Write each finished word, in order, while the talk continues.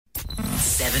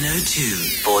702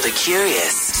 for the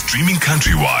curious. Streaming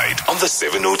countrywide on the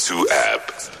 702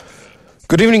 app.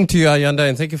 Good evening to you, Ayanda,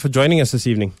 and thank you for joining us this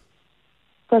evening.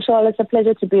 For sure, it's a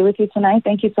pleasure to be with you tonight.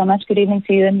 Thank you so much. Good evening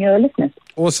to you and your listeners.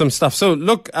 Awesome stuff. So,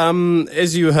 look,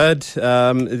 as you heard,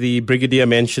 the Brigadier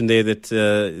mentioned there that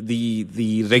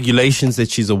the regulations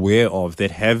that she's aware of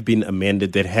that have been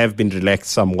amended, that have been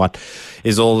relaxed somewhat,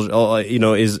 is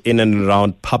is in and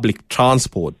around public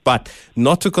transport. But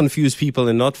not to confuse people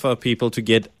and not for people to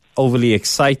get overly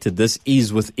excited. This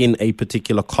is within a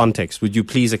particular context. Would you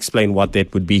please explain what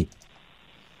that would be?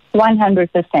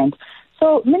 100%.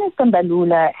 So Minister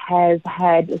Mbalula has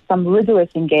had some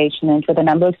rigorous engagement with a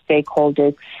number of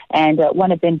stakeholders, and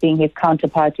one of them being his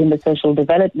counterpart in the Social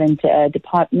Development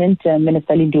Department,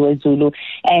 Minister Lindiwe Zulu.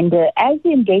 And as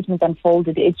the engagement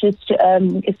unfolded, it just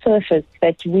surfaced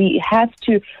that we have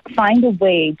to find a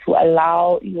way to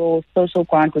allow your social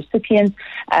grant recipients,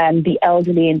 the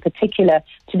elderly in particular,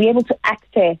 to be able to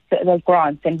access the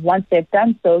grants. And once they've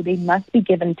done so, they must be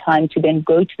given time to then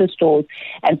go to the stores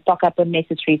and stock up on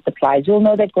necessary supplies. You'll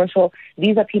know that, Grosho,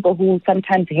 these are people who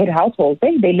sometimes head households.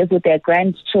 They live with their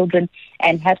grandchildren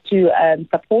and have to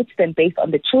support them based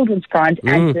on the children's grant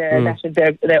and that of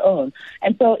their own.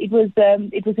 And so it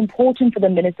was important for the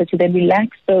minister to then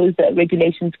relax those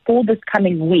regulations for this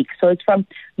coming week. So it's from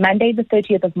Monday, the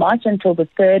 30th of March until the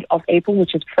 3rd of April,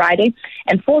 which is Friday.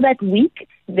 And for that week,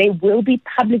 there will be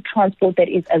public transport that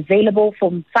is available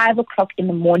from 5 o'clock in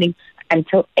the morning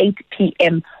until 8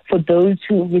 p.m. for those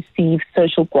who receive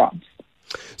social grants.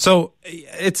 So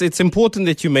it's important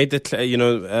that you made that,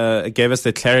 gave us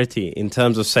the clarity in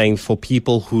terms of saying for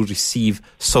people who receive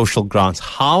social grants.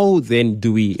 How then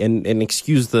do we, and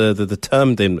excuse the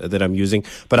term then that I'm using,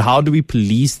 but how do we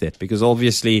police that? Because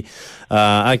obviously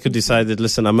I could decide that,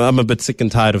 listen, I'm a bit sick and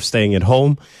tired of staying at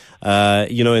home.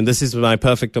 And this is my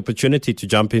perfect opportunity to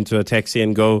jump into a taxi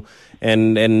and go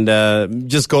and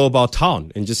just go about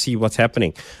town and just see what's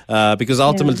happening. Because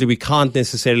ultimately we can't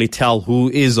necessarily tell who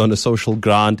is on a social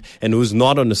grant and who's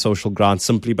not on a social grant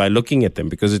simply by looking at them,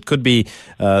 because it could be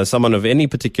someone of any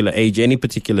particular age, any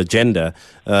particular gender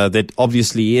that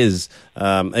obviously is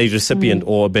a recipient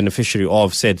or a beneficiary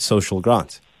of said social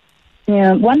grant.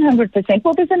 Yeah, 100%.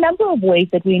 Well, there's a number of ways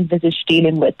that we envisage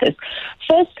dealing with this.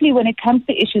 Firstly, when it comes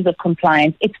to issues of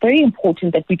compliance, it's very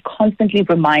important that we constantly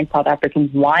remind South Africans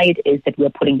why it is that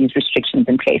we're putting these restrictions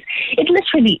in place. It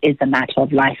literally is a matter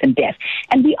of life and death.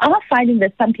 And we are finding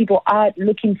that some people are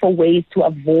looking for ways to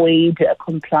avoid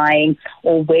complying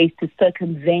or ways to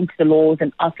circumvent the laws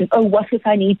and asking, what if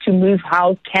I need to move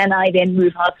house? Can I then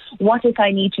move house? What if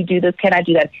I need to do this? Can I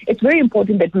do that? It's very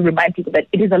important that we remind people that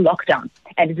it is a lockdown.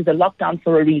 And it is a lockdown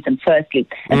for a reason, firstly.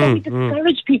 And then we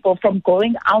discourage people from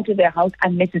going out of their house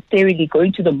unnecessarily,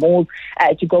 going to the malls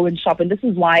to go and shop. And this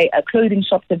is why clothing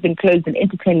shops have been closed and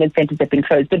entertainment centers have been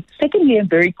closed. But secondly, and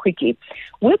very quickly,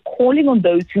 we're calling on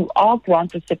those who are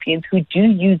grant recipients who do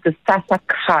use the SASSA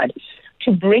card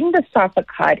to bring the SASSA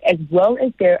card as well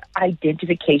as their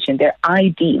identification, their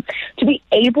ID, to be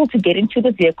able to get into the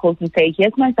vehicles and say,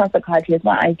 here's my SASSA card, here's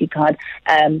my ID card.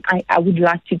 I would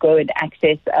like to go and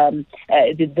access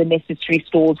the necessary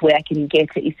stores where I can get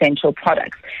essential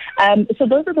products. So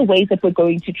those are the ways that we're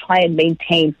going to try and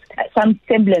maintain some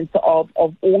semblance of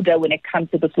order when it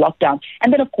comes to this lockdown.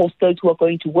 And then, of course, those who are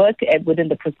going to work within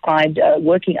the prescribed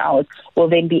working hours will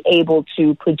then be able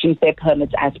to produce their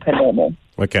permits as per normal.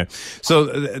 Okay. So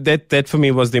that for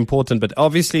me was the important, but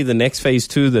obviously the next phase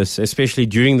to this, especially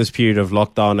during this period of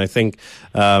lockdown, I think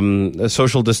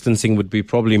social distancing would be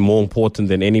probably more important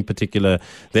than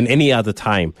any other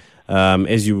time.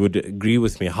 As you would agree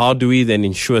with me, how do we then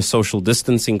ensure social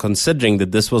distancing, considering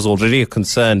that this was already a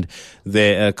concern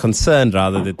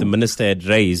that the minister had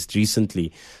raised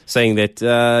recently, saying that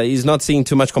he's not seeing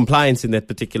too much compliance in that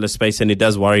particular space, and it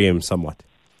does worry him somewhat?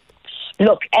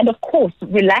 Look, and of course,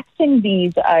 relaxing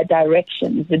these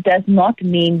directions, it does not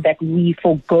mean that we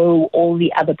forgo all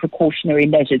the other precautionary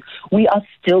measures. We are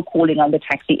still calling on the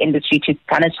taxi industry to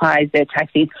sanitize their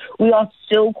taxis. We are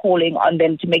still calling on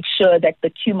them to make sure that the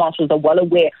queue marshals are well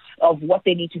aware of what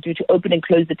they need to do to open and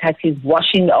close the taxis,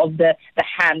 washing of the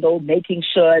handle, making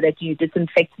sure that you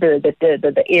disinfect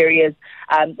the areas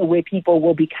where people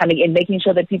will be coming in, making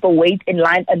sure that people wait in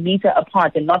line a meter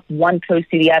apart and not one close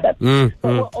to the other. So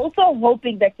we're also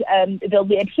hoping that there'll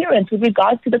be adherence with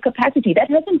regards to the capacity.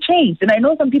 That hasn't changed. And I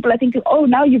know some people are thinking,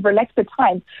 now you've relaxed the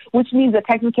times, which means the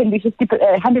taxis can be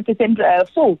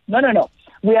 100% full. No.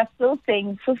 We are still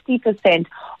saying 50%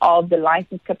 of the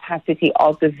license capacity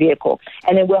of the vehicle.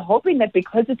 And then we're hoping that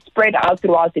because it's spread out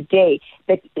throughout the day,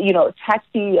 that,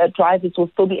 taxi drivers will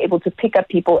still be able to pick up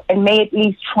people and may at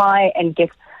least try and get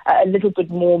a little bit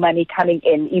more money coming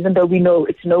in, even though we know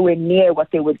it's nowhere near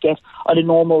what they would get on a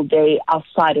normal day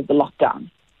outside of the lockdown.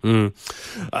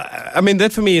 I mean,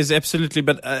 that for me is absolutely,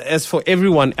 but as for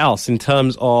everyone else, in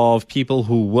terms of people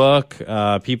who work,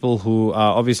 people who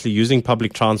are obviously using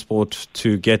public transport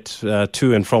to get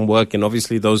to and from work, and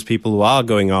obviously those people who are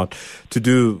going out to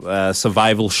do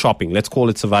survival shopping, let's call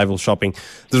it survival shopping,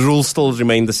 the rules still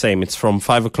remain the same. It's from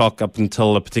 5 o'clock up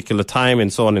until a particular time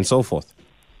and so on and so forth.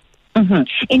 Mm-hmm.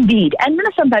 Indeed. And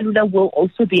Minister Mbalula will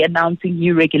also be announcing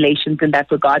new regulations in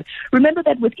that regard. Remember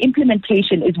that with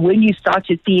implementation is when you start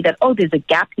to see that, there's a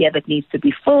gap here that needs to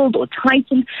be filled or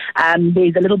tightened.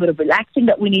 There's a little bit of relaxing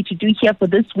that we need to do here for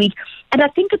this week. And I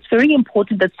think it's very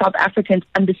important that South Africans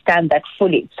understand that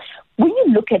fully. When you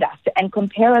look at us and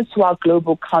compare us to our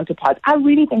global counterparts, I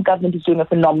really think government is doing a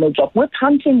phenomenal job. We're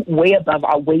punching way above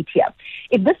our weight here.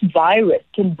 If this virus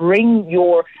can bring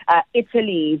your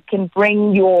Italy, can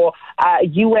bring your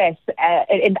US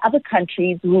and other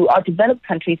countries who are developed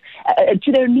countries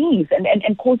to their knees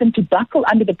and cause them to buckle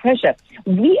under the pressure,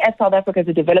 we as South Africa, as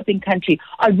a developing country,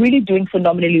 are really doing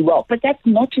phenomenally well. But that's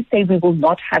not to say we will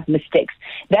not have mistakes.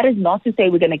 That is not to say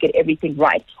we're going to get everything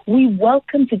right. We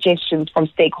welcome suggestions from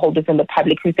stakeholders in the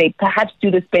public who say, perhaps do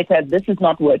this better, this is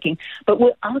not working. But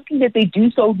we're asking that they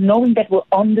do so knowing that we're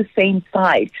on the same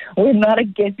side. We're not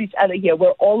against each other here.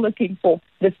 We're all looking for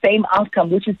the same outcome,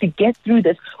 which is to get through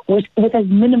this with as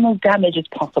minimal damage as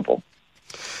possible.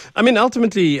 I mean,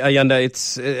 ultimately, Ayanda,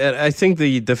 I think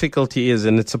the difficulty is,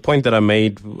 and it's a point that I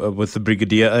made with the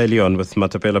Brigadier early on with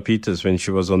Matapela Peters when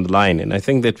she was on the line, and I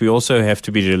think that we also have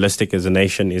to be realistic as a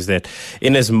nation, is that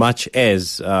in as much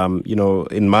as,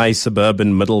 in my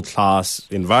suburban middle-class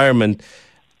environment,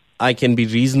 I can be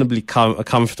reasonably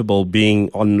comfortable being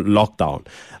on lockdown.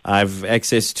 I have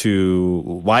access to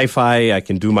Wi-Fi. I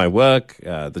can do my work.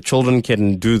 The children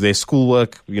can do their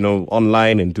schoolwork,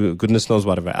 online and do goodness knows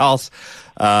whatever else.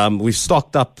 We've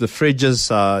stocked up the fridges.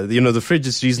 The fridge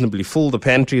is reasonably full. The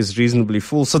pantry is reasonably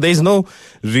full. So there's no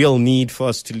real need for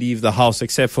us to leave the house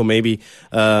except for maybe,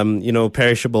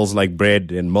 perishables like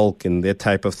bread and milk and that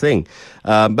type of thing.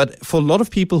 But for a lot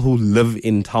of people who live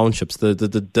in townships, the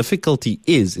difficulty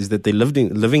is that they're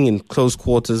living in close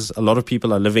quarters. A lot of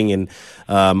people are living in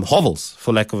hovels,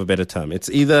 for lack of a better term. It's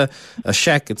either a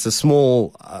shack, it's a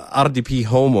small RDP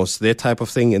home or that type of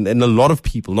thing. And a lot of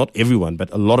people, not everyone,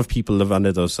 but a lot of people live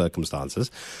under those circumstances.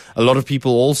 A lot of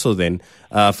people also then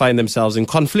find themselves in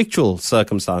conflictual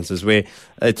circumstances where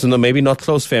it's maybe not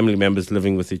close family members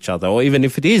living with each other, or even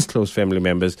if it is close family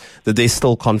members, that there's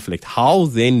still conflict. How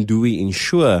then do we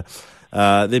ensure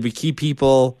that we keep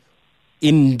people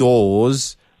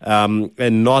indoors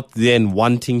and not then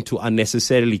wanting to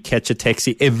unnecessarily catch a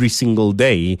taxi every single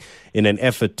day in an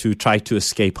effort to try to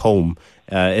escape home,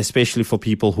 especially for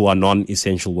people who are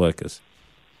non-essential workers?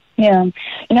 Yeah.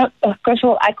 First of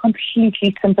all, I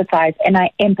completely sympathize and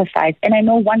I empathize. And I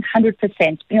know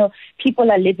 100%,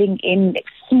 people are living in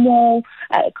small,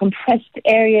 compressed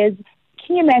areas.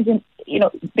 Can you imagine,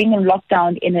 being in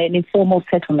lockdown in an informal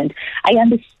settlement? I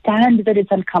understand that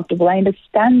it's uncomfortable. I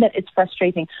understand that it's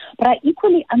frustrating. But I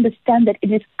equally understand that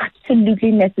it is absolutely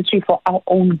necessary for our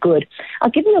own good. I'll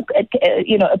give you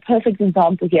a perfect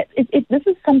example here. This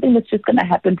is something that's just going to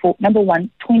happen for, number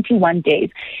one, 21 days.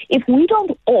 If we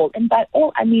don't all, and by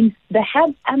all I mean the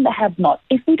have and the have not,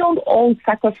 if we don't all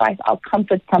sacrifice our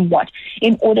comfort somewhat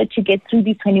in order to get through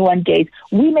these 21 days,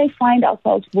 we may find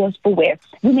ourselves worse for wear.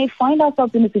 We may find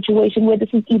ourselves in a situation where this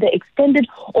is either extended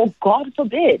or, God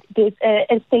forbid, there's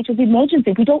a state of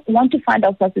emergency. We don't want to find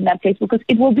ourselves in that place because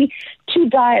it will be too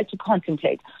dire to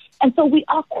contemplate. And so we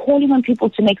are calling on people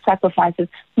to make sacrifices.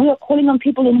 We are calling on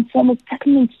people in informal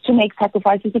settlements to make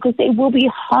sacrifices because they will be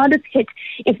hardest hit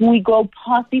if we go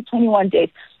past these 21 days.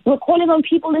 We're calling on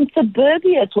people in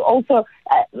suburbia to also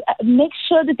make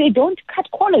sure that they don't cut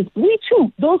corners. We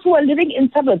too, those who are living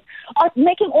in suburbs, are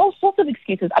making all sorts of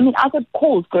excuses. I mean, I got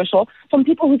calls, Gershaw, from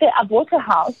people who say, I bought a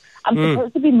house. I'm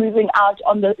supposed to be moving out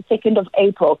on the 2nd of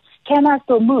April. Can I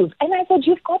still move? And I said,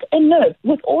 you've got a nerve,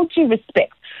 with all due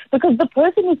respect, because the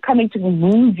person who's coming to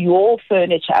move your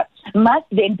furniture must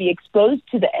then be exposed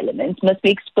to the elements, must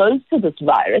be exposed to this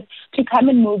virus to come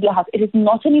and move your house. It is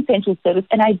not an essential service,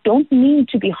 and I don't mean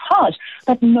to be harsh,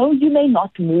 but no, you may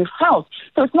not move house.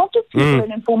 So it's not just people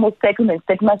in informal settlements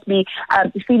that must be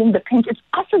feeling the pinch. It's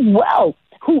us as well,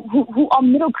 who are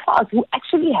middle class, who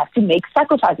actually have to make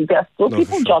sacrifices. There are still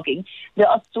people jogging. There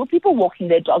are still people walking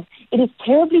their dogs. It is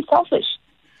terribly selfish.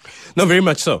 No, very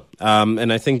much so.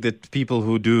 And I think that people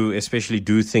who especially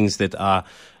do things that are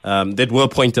that were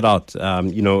pointed out,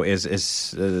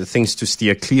 as things to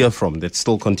steer clear from, that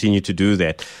still continue to do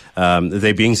that.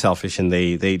 They're being selfish, and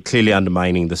they clearly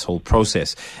undermining this whole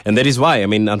process. And that is why,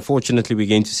 unfortunately, we're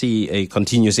going to see a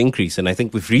continuous increase. And I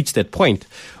think we've reached that point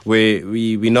where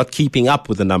we're not keeping up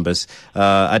with the numbers.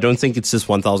 I don't think it's just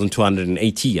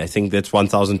 1,280. I think that's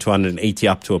 1,280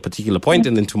 up to a particular point,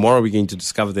 and then tomorrow we're going to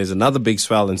discover there's another big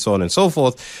swell, and so on and so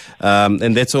forth.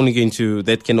 And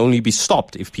that can only be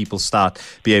stopped if people start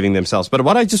behaving themselves. But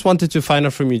what I just wanted to find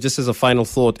out from you, just as a final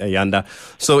thought, Ayanda,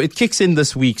 so it kicks in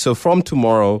this week. So from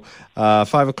tomorrow,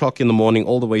 5 o'clock in the morning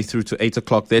all the way through to 8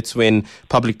 o'clock, that's when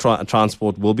public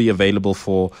transport will be available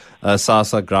for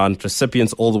SASSA grant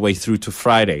recipients all the way through to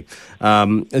Friday.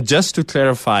 Just to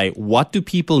clarify, what do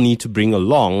people need to bring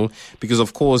along? Because,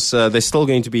 of course, there's still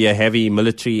going to be a heavy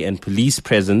military and police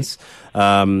presence,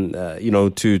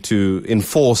 to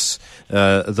enforce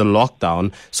the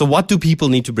lockdown. So what do people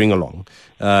need to bring along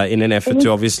in an effort to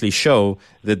obviously show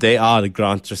that they are the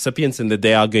grant recipients and that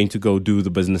they are going to go do the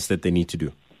business that they need to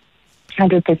do?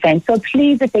 100%. So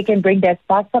please, if they can bring their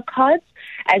SASSA cards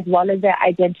as well as their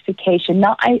identification.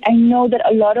 Now, I know that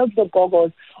a lot of the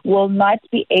gogos will not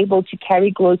be able to carry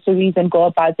groceries and go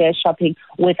about their shopping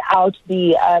without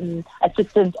the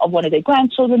assistance of one of their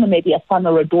grandchildren, or maybe a son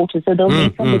or a daughter. So they'll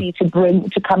need somebody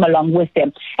to come along with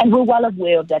them. And we're well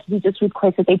aware of that. We just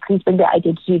request that they please bring their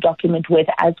identity document with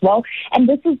as well. And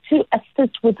this is to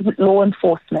assist with law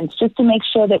enforcement, just to make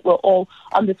sure that we're all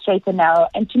on the straight and narrow,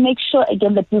 and to make sure,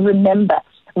 again, that we remember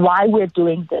why we're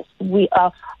doing this. We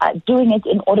are doing it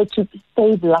in order to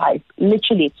save lives,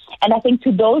 literally. And I think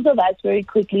to those of us, very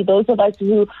quickly, those of us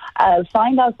who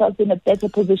find ourselves in a better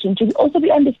position to also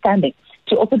be understanding,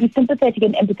 to also be sympathetic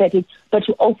and empathetic, but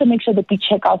to also make sure that we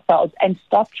check ourselves and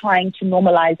stop trying to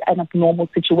normalize an abnormal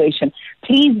situation.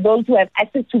 Please, those who have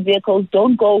access to vehicles,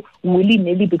 don't go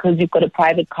willy-nilly because you've got a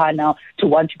private car now to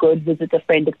want to go and visit a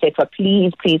friend, etc.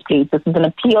 Please, please, please. This is an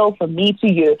appeal from me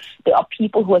to you. There are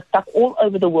people who are stuck all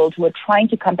over the world who are trying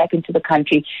to come back into the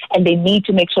country, and they need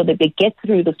to make sure that they get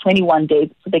through the 21 days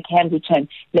so they can return.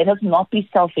 Let us not be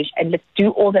selfish, and let's do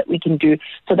all that we can do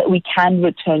so that we can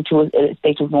return to a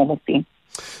state of normalcy.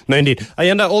 No, indeed.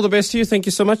 Ayanda, all the best to you. Thank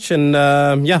you so much. And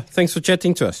thanks for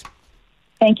chatting to us.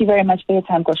 Thank you very much for your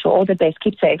time, Gosho. All the best.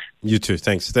 Keep safe. You too.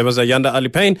 Thanks. There was Ayanda Allie,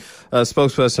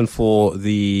 spokesperson for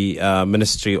the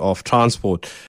Ministry of Transport.